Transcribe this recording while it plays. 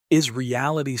Is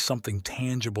reality something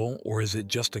tangible, or is it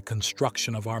just a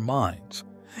construction of our minds?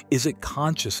 Is it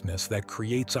consciousness that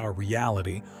creates our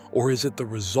reality, or is it the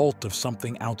result of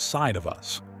something outside of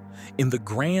us? In the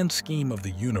grand scheme of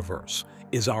the universe,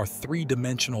 is our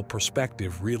three-dimensional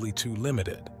perspective really too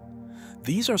limited?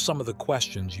 These are some of the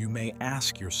questions you may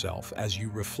ask yourself as you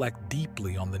reflect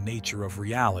deeply on the nature of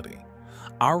reality.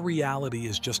 Our reality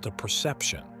is just a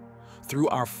perception. Through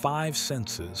our five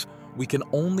senses, we can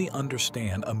only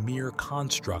understand a mere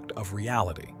construct of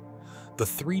reality. The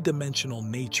three-dimensional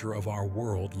nature of our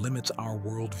world limits our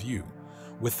worldview,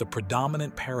 with the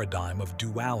predominant paradigm of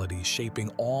duality shaping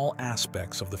all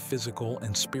aspects of the physical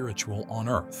and spiritual on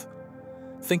Earth.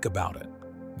 Think about it.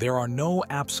 There are no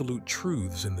absolute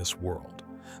truths in this world.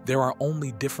 There are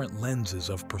only different lenses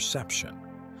of perception.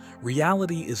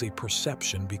 Reality is a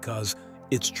perception because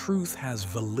its truth has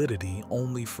validity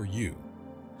only for you.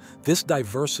 This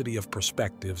diversity of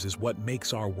perspectives is what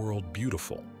makes our world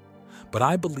beautiful. But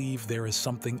I believe there is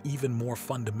something even more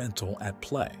fundamental at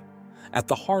play. At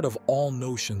the heart of all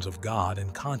notions of God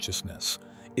and consciousness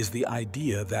is the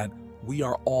idea that we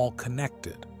are all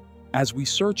connected. As we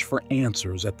search for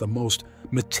answers at the most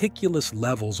meticulous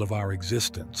levels of our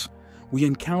existence, we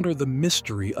encounter the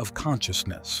mystery of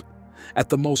consciousness. At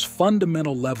the most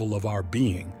fundamental level of our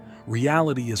being,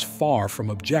 reality is far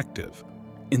from objective.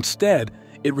 Instead,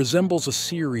 it resembles a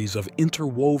series of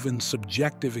interwoven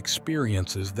subjective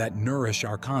experiences that nourish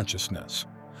our consciousness.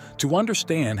 To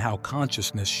understand how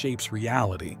consciousness shapes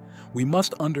reality, we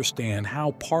must understand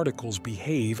how particles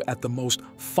behave at the most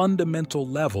fundamental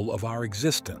level of our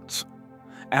existence.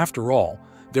 After all,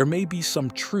 there may be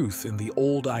some truth in the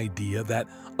old idea that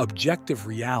objective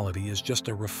reality is just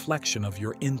a reflection of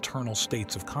your internal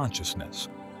states of consciousness.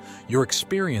 Your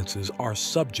experiences are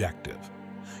subjective.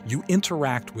 You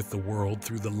interact with the world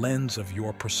through the lens of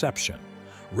your perception,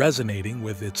 resonating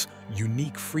with its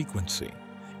unique frequency,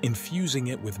 infusing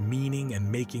it with meaning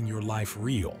and making your life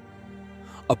real.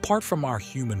 Apart from our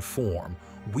human form,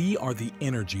 we are the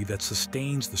energy that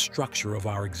sustains the structure of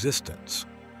our existence.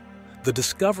 The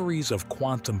discoveries of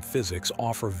quantum physics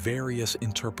offer various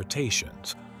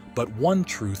interpretations, but one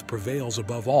truth prevails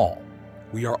above all.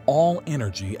 We are all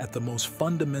energy at the most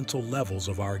fundamental levels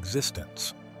of our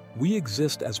existence. We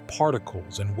exist as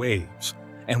particles and waves,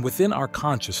 and within our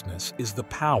consciousness is the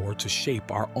power to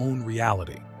shape our own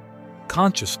reality.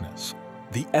 Consciousness,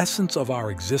 the essence of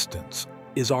our existence,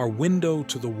 is our window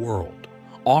to the world,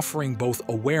 offering both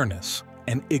awareness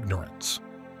and ignorance.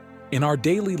 In our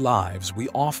daily lives, we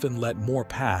often let more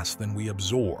pass than we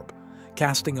absorb,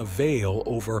 casting a veil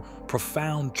over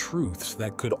profound truths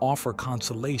that could offer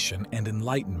consolation and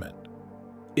enlightenment.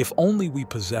 If only we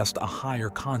possessed a higher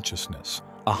consciousness,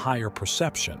 a higher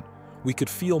perception, we could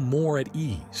feel more at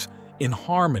ease, in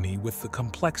harmony with the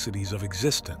complexities of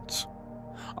existence.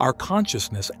 Our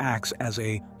consciousness acts as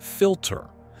a filter,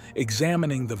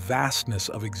 examining the vastness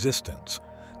of existence,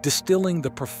 distilling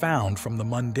the profound from the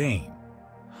mundane.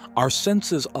 Our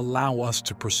senses allow us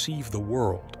to perceive the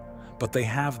world, but they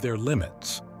have their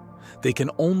limits. They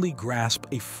can only grasp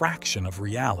a fraction of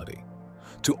reality.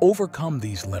 To overcome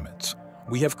these limits,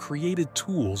 we have created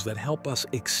tools that help us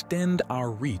extend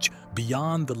our reach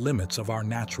beyond the limits of our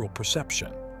natural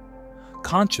perception.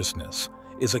 Consciousness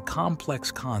is a complex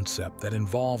concept that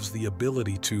involves the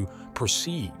ability to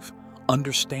perceive,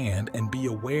 understand, and be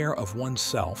aware of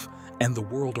oneself and the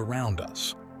world around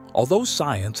us. Although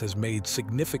science has made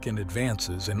significant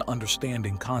advances in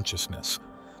understanding consciousness,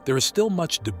 there is still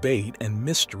much debate and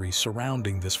mystery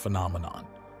surrounding this phenomenon.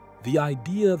 The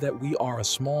idea that we are a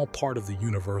small part of the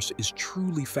universe is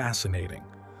truly fascinating.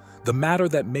 The matter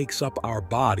that makes up our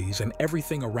bodies and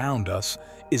everything around us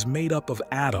is made up of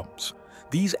atoms.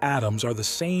 These atoms are the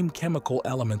same chemical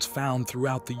elements found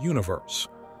throughout the universe.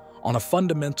 On a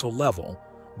fundamental level,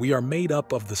 we are made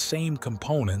up of the same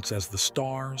components as the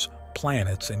stars,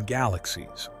 planets, and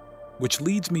galaxies, which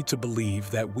leads me to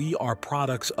believe that we are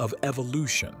products of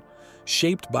evolution,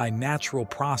 shaped by natural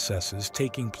processes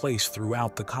taking place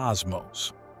throughout the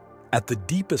cosmos. At the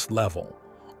deepest level,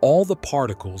 all the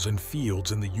particles and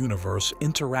fields in the universe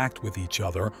interact with each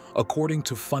other according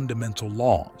to fundamental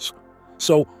laws.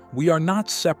 So, we are not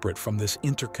separate from this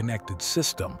interconnected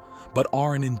system, but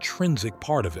are an intrinsic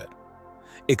part of it.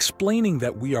 Explaining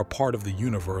that we are part of the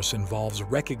universe involves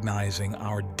recognizing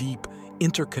our deep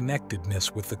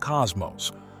interconnectedness with the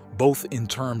cosmos, both in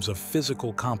terms of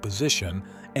physical composition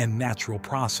and natural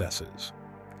processes.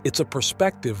 It's a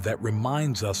perspective that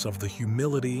reminds us of the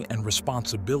humility and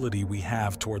responsibility we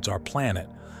have towards our planet,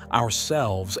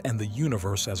 ourselves, and the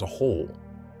universe as a whole.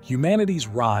 Humanity's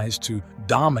rise to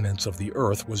dominance of the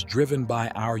Earth was driven by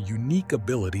our unique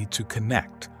ability to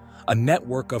connect, a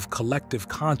network of collective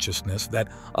consciousness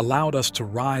that allowed us to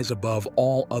rise above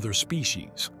all other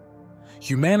species.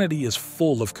 Humanity is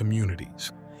full of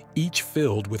communities, each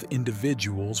filled with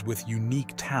individuals with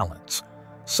unique talents.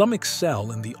 Some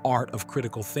excel in the art of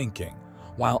critical thinking,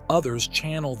 while others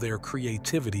channel their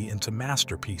creativity into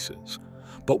masterpieces.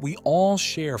 But we all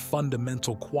share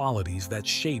fundamental qualities that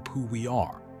shape who we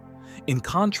are. In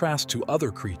contrast to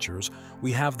other creatures,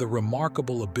 we have the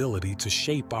remarkable ability to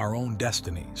shape our own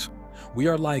destinies. We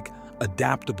are like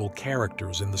adaptable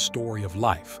characters in the story of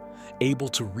life, able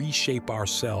to reshape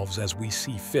ourselves as we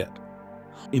see fit.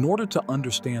 In order to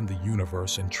understand the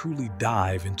universe and truly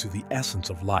dive into the essence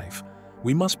of life,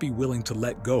 we must be willing to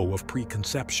let go of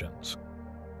preconceptions.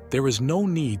 There is no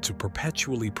need to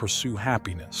perpetually pursue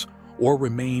happiness or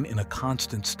remain in a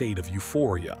constant state of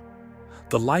euphoria.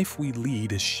 The life we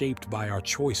lead is shaped by our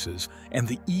choices and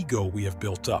the ego we have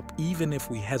built up, even if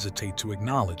we hesitate to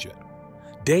acknowledge it.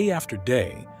 Day after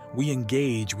day, we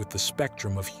engage with the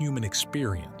spectrum of human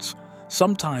experience,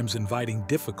 sometimes inviting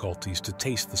difficulties to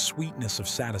taste the sweetness of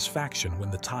satisfaction when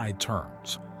the tide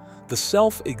turns. The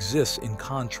self exists in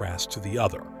contrast to the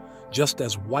other, just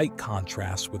as white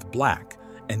contrasts with black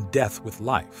and death with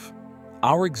life.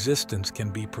 Our existence can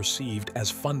be perceived as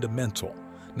fundamental,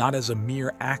 not as a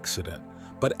mere accident,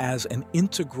 but as an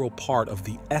integral part of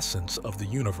the essence of the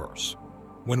universe.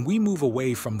 When we move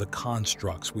away from the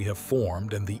constructs we have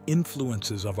formed and the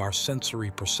influences of our sensory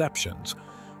perceptions,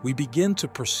 we begin to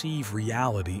perceive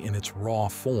reality in its raw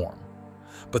form.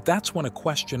 But that's when a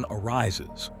question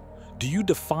arises. Do you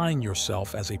define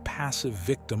yourself as a passive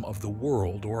victim of the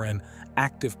world or an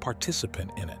active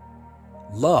participant in it?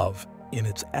 Love, in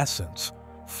its essence,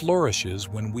 flourishes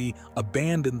when we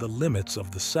abandon the limits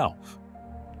of the self.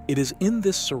 It is in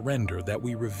this surrender that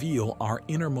we reveal our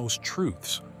innermost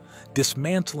truths,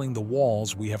 dismantling the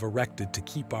walls we have erected to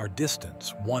keep our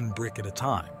distance, one brick at a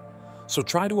time. So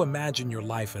try to imagine your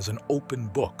life as an open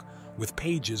book with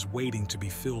pages waiting to be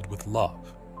filled with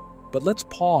love. But let's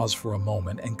pause for a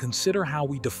moment and consider how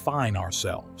we define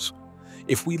ourselves.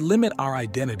 If we limit our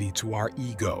identity to our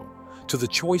ego, to the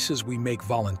choices we make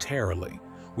voluntarily,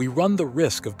 we run the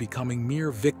risk of becoming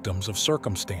mere victims of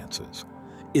circumstances.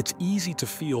 It's easy to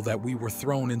feel that we were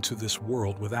thrown into this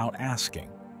world without asking.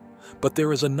 But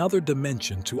there is another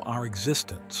dimension to our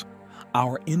existence,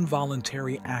 our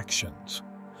involuntary actions.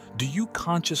 Do you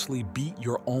consciously beat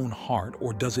your own heart,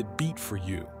 or does it beat for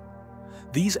you?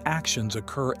 These actions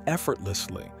occur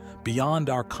effortlessly, beyond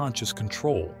our conscious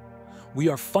control. We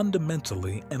are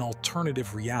fundamentally an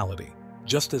alternative reality,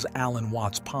 just as Alan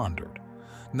Watts pondered.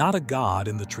 Not a god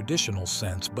in the traditional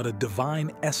sense, but a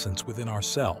divine essence within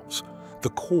ourselves, the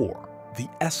core, the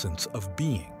essence of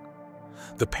being.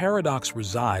 The paradox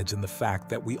resides in the fact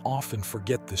that we often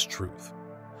forget this truth.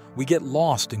 We get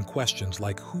lost in questions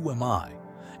like, who am I?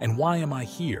 And why am I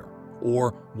here?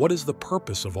 Or what is the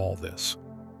purpose of all this?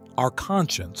 Our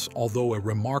conscience, although a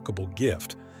remarkable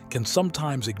gift, can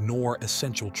sometimes ignore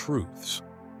essential truths.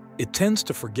 It tends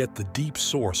to forget the deep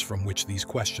source from which these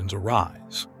questions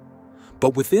arise.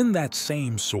 But within that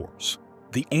same source,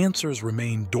 the answers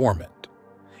remain dormant.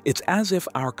 It's as if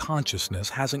our consciousness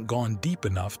hasn't gone deep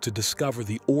enough to discover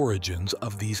the origins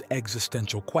of these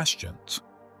existential questions.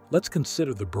 Let's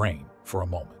consider the brain for a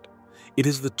moment. It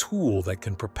is the tool that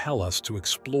can propel us to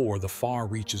explore the far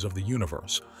reaches of the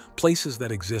universe, places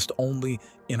that exist only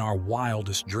in our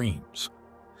wildest dreams.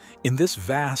 In this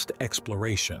vast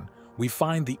exploration, we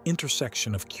find the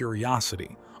intersection of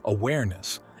curiosity,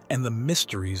 awareness, and the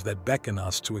mysteries that beckon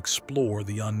us to explore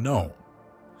the unknown.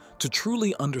 To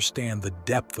truly understand the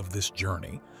depth of this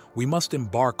journey, we must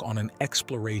embark on an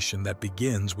exploration that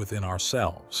begins within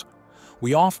ourselves.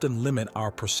 We often limit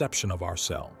our perception of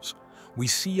ourselves. We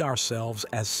see ourselves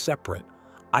as separate,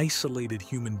 isolated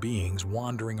human beings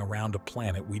wandering around a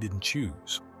planet we didn't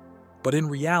choose. But in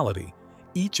reality,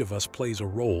 each of us plays a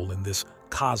role in this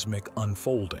cosmic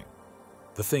unfolding.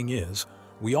 The thing is,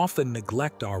 we often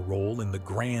neglect our role in the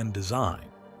grand design.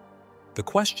 The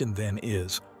question then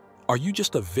is, are you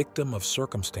just a victim of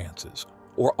circumstances,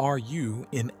 or are you,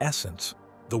 in essence,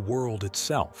 the world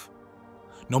itself?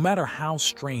 No matter how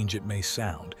strange it may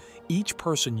sound, each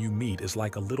person you meet is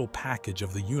like a little package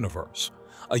of the universe,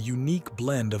 a unique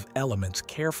blend of elements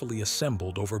carefully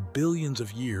assembled over billions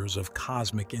of years of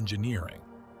cosmic engineering.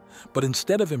 But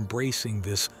instead of embracing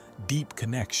this deep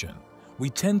connection, we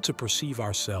tend to perceive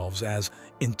ourselves as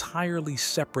entirely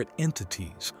separate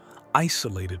entities,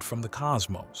 isolated from the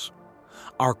cosmos.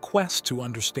 Our quest to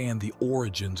understand the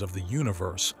origins of the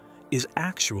universe is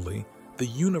actually the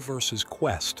universe's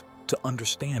quest to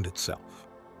understand itself.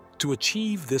 To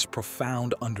achieve this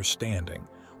profound understanding,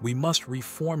 we must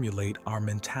reformulate our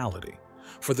mentality.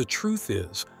 For the truth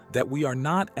is that we are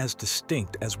not as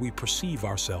distinct as we perceive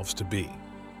ourselves to be.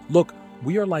 Look,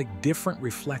 we are like different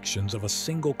reflections of a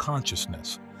single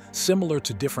consciousness, similar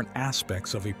to different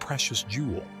aspects of a precious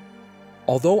jewel.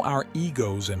 Although our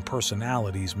egos and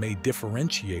personalities may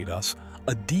differentiate us,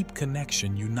 a deep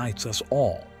connection unites us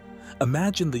all.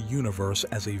 Imagine the universe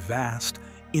as a vast,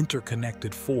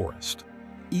 interconnected forest.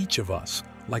 Each of us,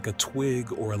 like a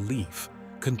twig or a leaf,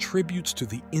 contributes to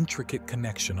the intricate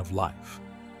connection of life.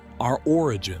 Our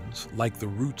origins, like the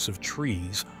roots of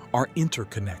trees, are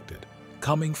interconnected,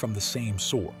 coming from the same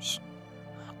source.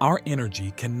 Our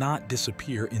energy cannot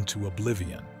disappear into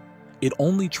oblivion. It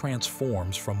only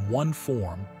transforms from one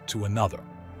form to another.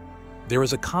 There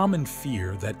is a common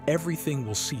fear that everything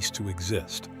will cease to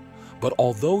exist. But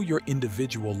although your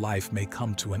individual life may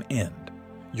come to an end,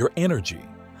 your energy,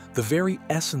 the very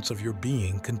essence of your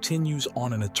being, continues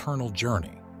on an eternal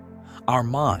journey. Our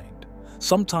mind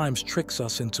sometimes tricks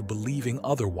us into believing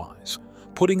otherwise,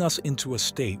 putting us into a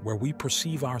state where we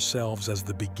perceive ourselves as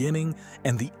the beginning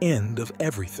and the end of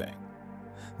everything.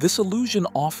 This illusion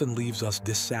often leaves us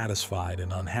dissatisfied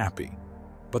and unhappy.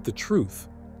 But the truth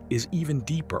is even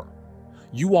deeper.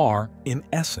 You are, in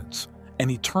essence, an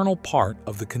eternal part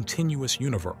of the continuous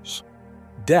universe.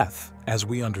 Death, as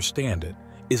we understand it,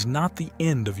 is not the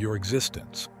end of your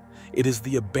existence. It is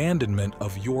the abandonment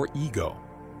of your ego.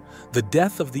 The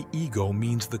death of the ego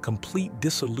means the complete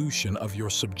dissolution of your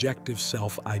subjective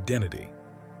self-identity.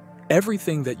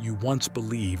 Everything that you once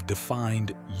believed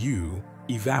defined you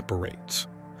evaporates.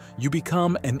 You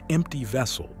become an empty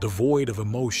vessel, devoid of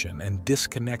emotion and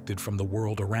disconnected from the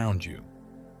world around you.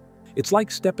 It's like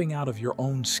stepping out of your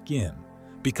own skin,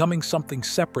 becoming something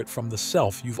separate from the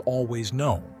self you've always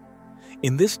known.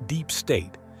 In this deep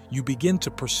state, you begin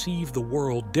to perceive the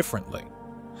world differently.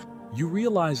 You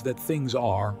realize that things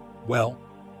are, well,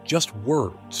 just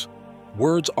words.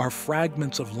 Words are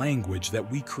fragments of language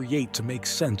that we create to make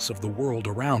sense of the world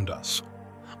around us.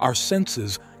 Our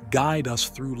senses guide us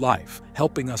through life,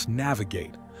 helping us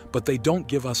navigate, but they don't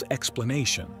give us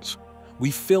explanations.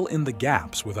 We fill in the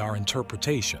gaps with our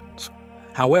interpretations.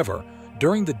 However,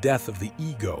 during the death of the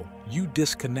ego, you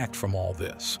disconnect from all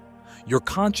this. Your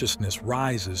consciousness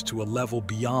rises to a level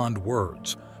beyond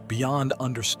words, beyond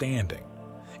understanding.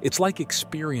 It's like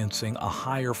experiencing a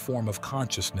higher form of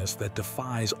consciousness that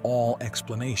defies all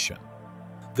explanation.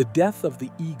 The death of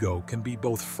the ego can be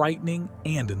both frightening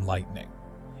and enlightening.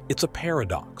 It's a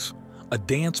paradox, a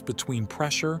dance between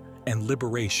pressure and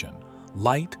liberation,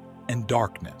 light and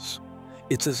darkness.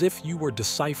 It's as if you were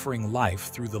deciphering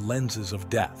life through the lenses of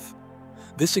death.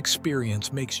 This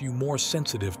experience makes you more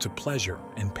sensitive to pleasure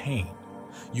and pain.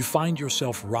 You find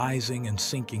yourself rising and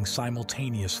sinking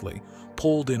simultaneously,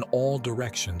 pulled in all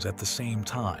directions at the same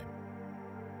time.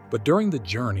 But during the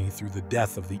journey through the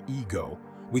death of the ego,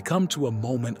 we come to a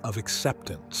moment of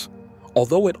acceptance.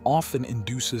 Although it often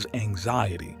induces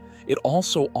anxiety, it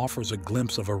also offers a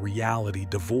glimpse of a reality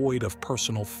devoid of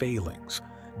personal failings,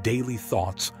 daily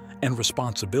thoughts, and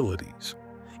responsibilities.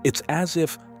 It's as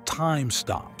if time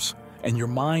stops, and your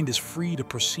mind is free to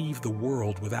perceive the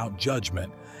world without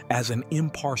judgment as an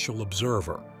impartial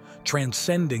observer,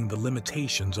 transcending the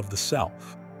limitations of the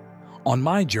self. On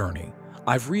my journey,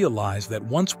 I've realized that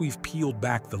once we've peeled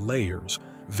back the layers,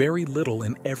 very little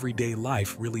in everyday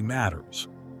life really matters.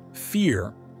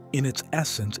 Fear, in its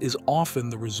essence, is often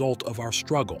the result of our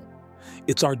struggle.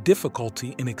 It's our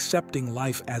difficulty in accepting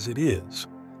life as it is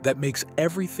that makes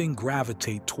everything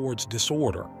gravitate towards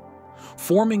disorder.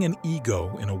 Forming an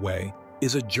ego, in a way,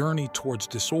 is a journey towards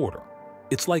disorder.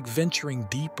 It's like venturing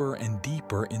deeper and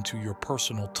deeper into your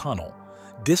personal tunnel,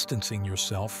 distancing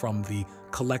yourself from the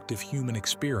collective human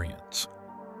experience.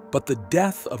 But the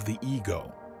death of the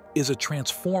ego is a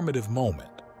transformative moment.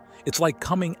 It's like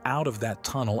coming out of that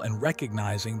tunnel and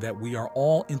recognizing that we are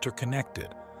all interconnected,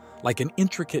 like an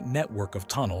intricate network of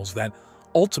tunnels that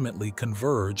ultimately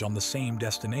converge on the same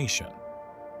destination.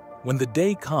 When the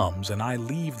day comes and I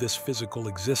leave this physical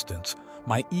existence,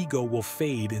 my ego will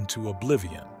fade into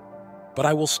oblivion. But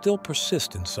I will still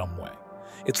persist in some way.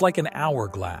 It's like an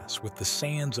hourglass with the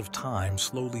sands of time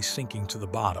slowly sinking to the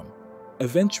bottom.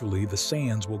 Eventually, the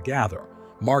sands will gather,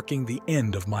 marking the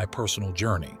end of my personal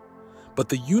journey. But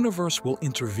the universe will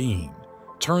intervene,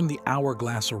 turn the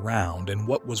hourglass around, and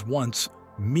what was once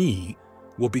me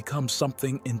will become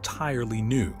something entirely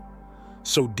new.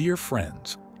 So, dear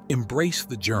friends, embrace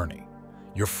the journey.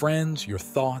 Your friends, your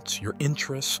thoughts, your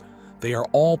interests, they are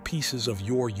all pieces of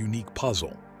your unique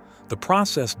puzzle. The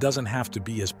process doesn't have to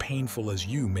be as painful as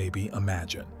you maybe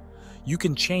imagine. You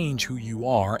can change who you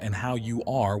are and how you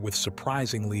are with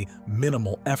surprisingly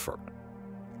minimal effort.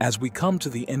 As we come to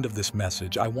the end of this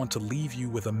message, I want to leave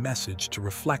you with a message to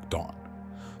reflect on.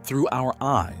 Through our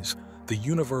eyes, the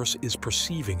universe is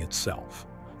perceiving itself.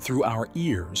 Through our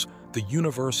ears, the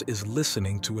universe is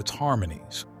listening to its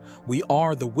harmonies. We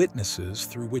are the witnesses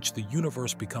through which the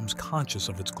universe becomes conscious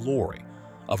of its glory,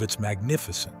 of its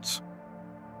magnificence.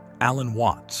 Alan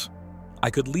Watts. I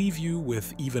could leave you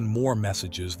with even more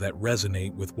messages that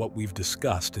resonate with what we've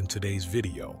discussed in today's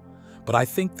video, but I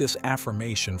think this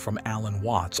affirmation from Alan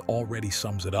Watts already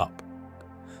sums it up.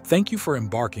 Thank you for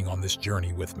embarking on this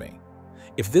journey with me.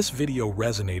 If this video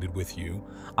resonated with you,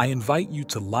 I invite you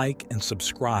to like and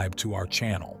subscribe to our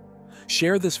channel.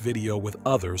 Share this video with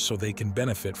others so they can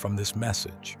benefit from this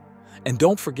message. And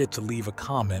don't forget to leave a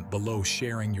comment below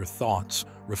sharing your thoughts,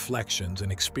 reflections,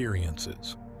 and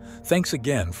experiences. Thanks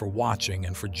again for watching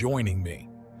and for joining me.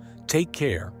 Take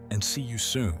care and see you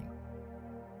soon.